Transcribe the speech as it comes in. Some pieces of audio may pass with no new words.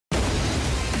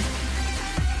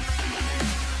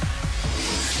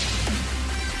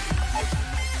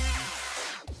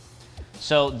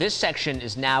So this section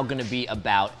is now going to be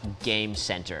about Game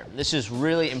Center. This is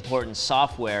really important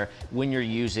software when you're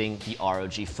using the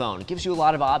ROG phone. It gives you a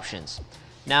lot of options.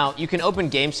 Now, you can open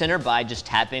Game Center by just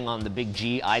tapping on the big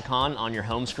G icon on your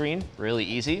home screen, really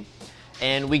easy.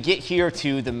 And we get here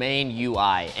to the main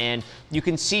UI, and you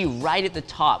can see right at the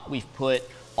top we've put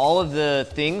all of the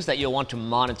things that you'll want to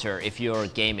monitor if you're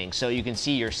gaming. So you can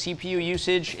see your CPU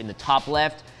usage in the top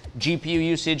left, GPU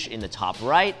usage in the top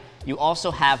right. You also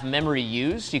have memory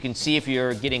used. You can see if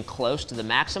you're getting close to the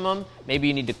maximum. Maybe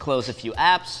you need to close a few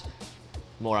apps.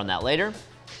 More on that later.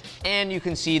 And you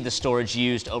can see the storage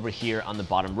used over here on the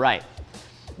bottom right.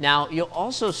 Now, you'll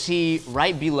also see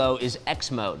right below is X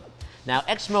mode. Now,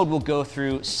 X mode will go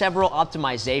through several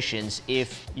optimizations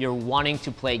if you're wanting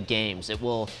to play games. It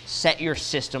will set your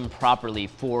system properly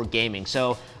for gaming.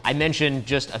 So I mentioned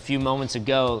just a few moments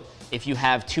ago, if you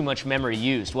have too much memory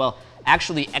used, well,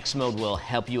 actually X mode will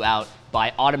help you out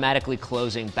by automatically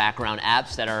closing background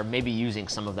apps that are maybe using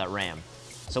some of that RAM.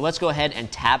 So let's go ahead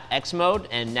and tap X mode,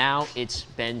 and now it's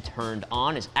been turned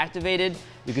on, it's activated.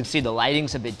 You can see the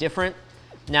lighting's a bit different.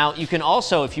 Now, you can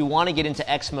also, if you want to get into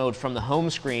X mode from the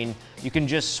home screen, you can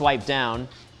just swipe down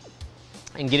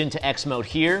and get into X mode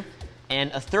here. And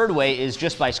a third way is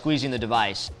just by squeezing the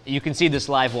device. You can see this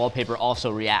live wallpaper also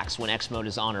reacts when X mode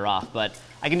is on or off, but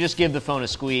I can just give the phone a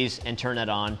squeeze and turn that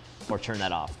on or turn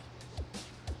that off.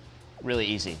 Really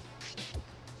easy.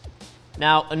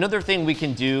 Now, another thing we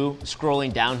can do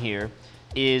scrolling down here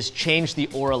is change the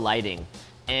aura lighting.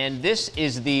 And this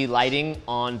is the lighting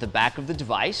on the back of the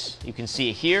device. You can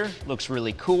see it here, looks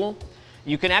really cool.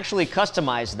 You can actually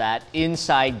customize that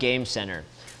inside Game Center.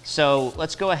 So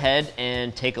let's go ahead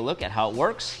and take a look at how it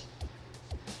works.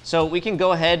 So we can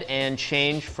go ahead and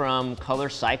change from color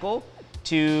cycle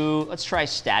to, let's try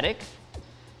static.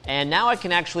 And now I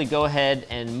can actually go ahead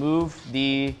and move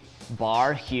the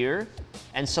bar here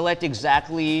and select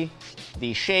exactly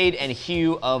the shade and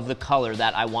hue of the color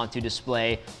that I want to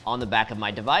display on the back of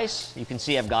my device. You can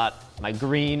see I've got my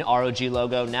green ROG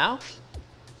logo now.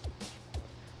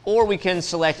 Or we can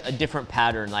select a different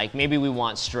pattern, like maybe we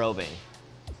want strobing.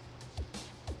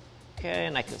 Okay,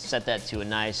 and I can set that to a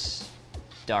nice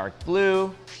dark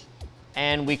blue,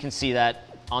 and we can see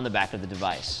that on the back of the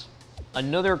device.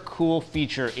 Another cool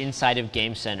feature inside of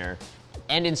Game Center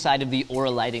and inside of the aura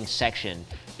lighting section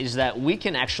is that we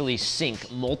can actually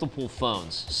sync multiple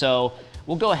phones. So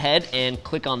we'll go ahead and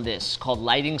click on this called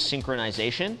lighting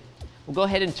synchronization. We'll go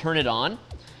ahead and turn it on.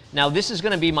 Now this is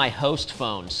going to be my host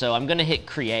phone, so I'm going to hit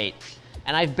create.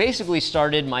 And I've basically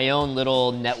started my own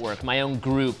little network, my own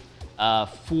group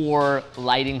for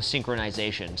lighting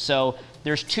synchronization. So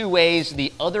there's two ways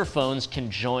the other phones can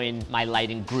join my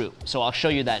lighting group. So I'll show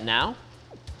you that now.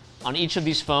 On each of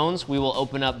these phones, we will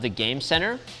open up the Game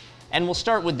Center, and we'll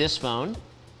start with this phone.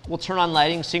 We'll turn on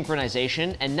lighting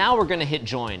synchronization, and now we're going to hit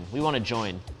join. We want to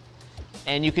join.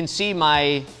 And you can see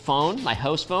my phone, my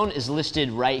host phone, is listed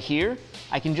right here.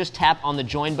 I can just tap on the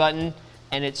join button,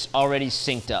 and it's already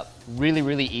synced up. Really,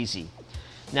 really easy.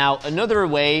 Now, another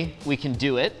way we can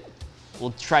do it,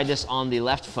 we'll try this on the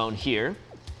left phone here,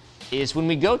 is when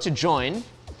we go to join,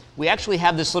 we actually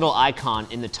have this little icon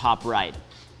in the top right.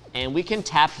 And we can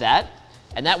tap that,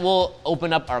 and that will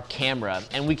open up our camera,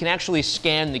 and we can actually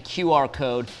scan the QR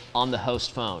code on the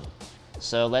host phone.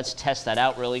 So let's test that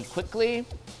out really quickly.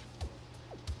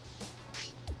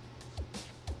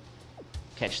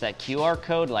 Catch that QR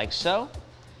code like so,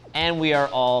 and we are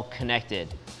all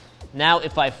connected. Now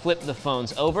if I flip the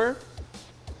phones over,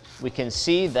 we can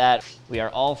see that we are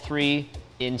all three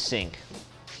in sync.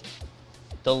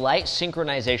 The light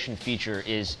synchronization feature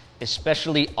is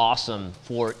especially awesome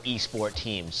for esport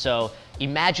teams. So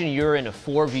imagine you're in a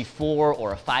 4v4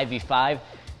 or a 5v5.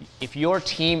 If your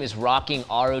team is rocking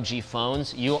ROG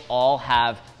phones, you'll all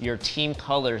have your team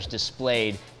colors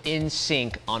displayed in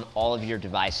sync on all of your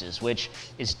devices, which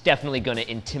is definitely going to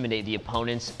intimidate the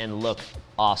opponents and look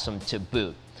awesome to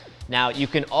boot. Now, you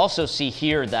can also see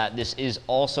here that this is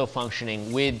also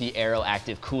functioning with the Aero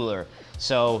Active Cooler.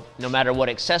 So no matter what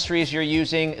accessories you're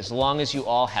using, as long as you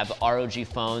all have ROG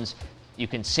phones, you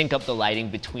can sync up the lighting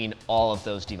between all of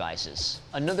those devices.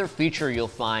 Another feature you'll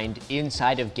find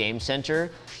inside of Game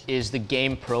Center is the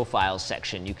game profiles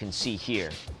section you can see here.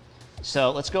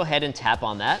 So let's go ahead and tap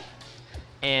on that.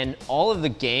 And all of the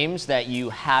games that you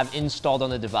have installed on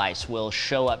the device will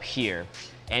show up here.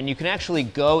 And you can actually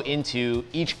go into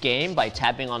each game by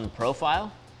tapping on the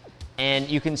profile. And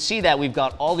you can see that we've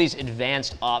got all these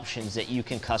advanced options that you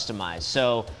can customize.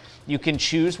 So you can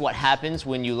choose what happens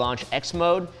when you launch X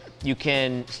mode. You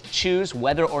can choose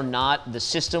whether or not the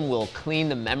system will clean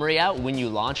the memory out when you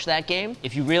launch that game.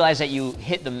 If you realize that you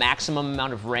hit the maximum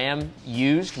amount of RAM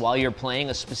used while you're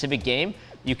playing a specific game,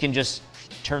 you can just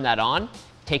turn that on,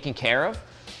 taken care of.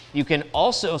 You can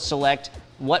also select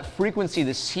what frequency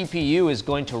the CPU is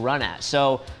going to run at.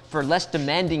 So for less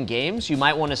demanding games, you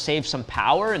might want to save some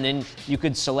power, and then you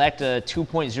could select a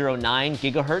 2.09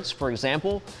 gigahertz, for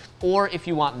example. Or if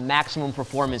you want maximum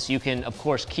performance, you can, of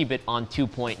course, keep it on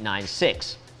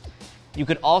 2.96. You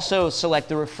could also select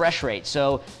the refresh rate.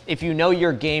 So if you know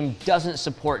your game doesn't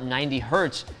support 90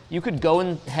 hertz, you could go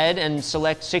ahead and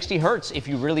select 60 hertz if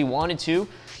you really wanted to.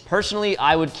 Personally,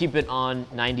 I would keep it on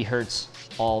 90 hertz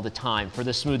all the time for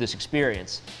the smoothest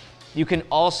experience. You can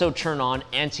also turn on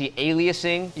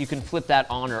anti-aliasing. You can flip that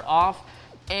on or off,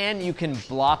 and you can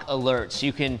block alerts.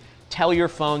 You can tell your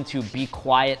phone to be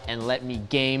quiet and let me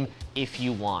game if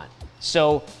you want.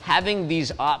 So having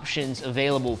these options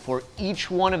available for each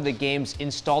one of the games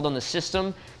installed on the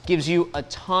system gives you a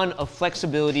ton of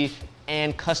flexibility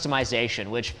and customization,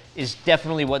 which is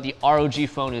definitely what the ROG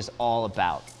phone is all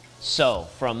about. So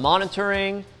from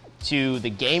monitoring to the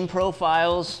game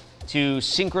profiles to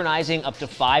synchronizing up to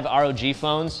 5 ROG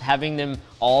phones, having them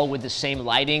all with the same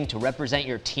lighting to represent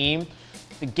your team,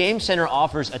 the Game Center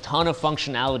offers a ton of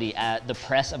functionality at the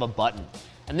press of a button.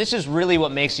 And this is really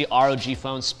what makes the ROG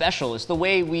phone special. It's the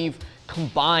way we've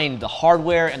combined the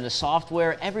hardware and the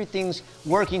software. Everything's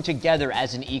working together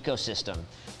as an ecosystem.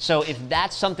 So if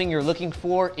that's something you're looking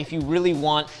for, if you really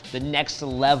want the next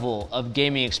level of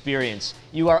gaming experience,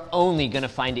 you are only going to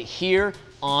find it here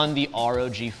on the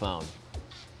ROG phone.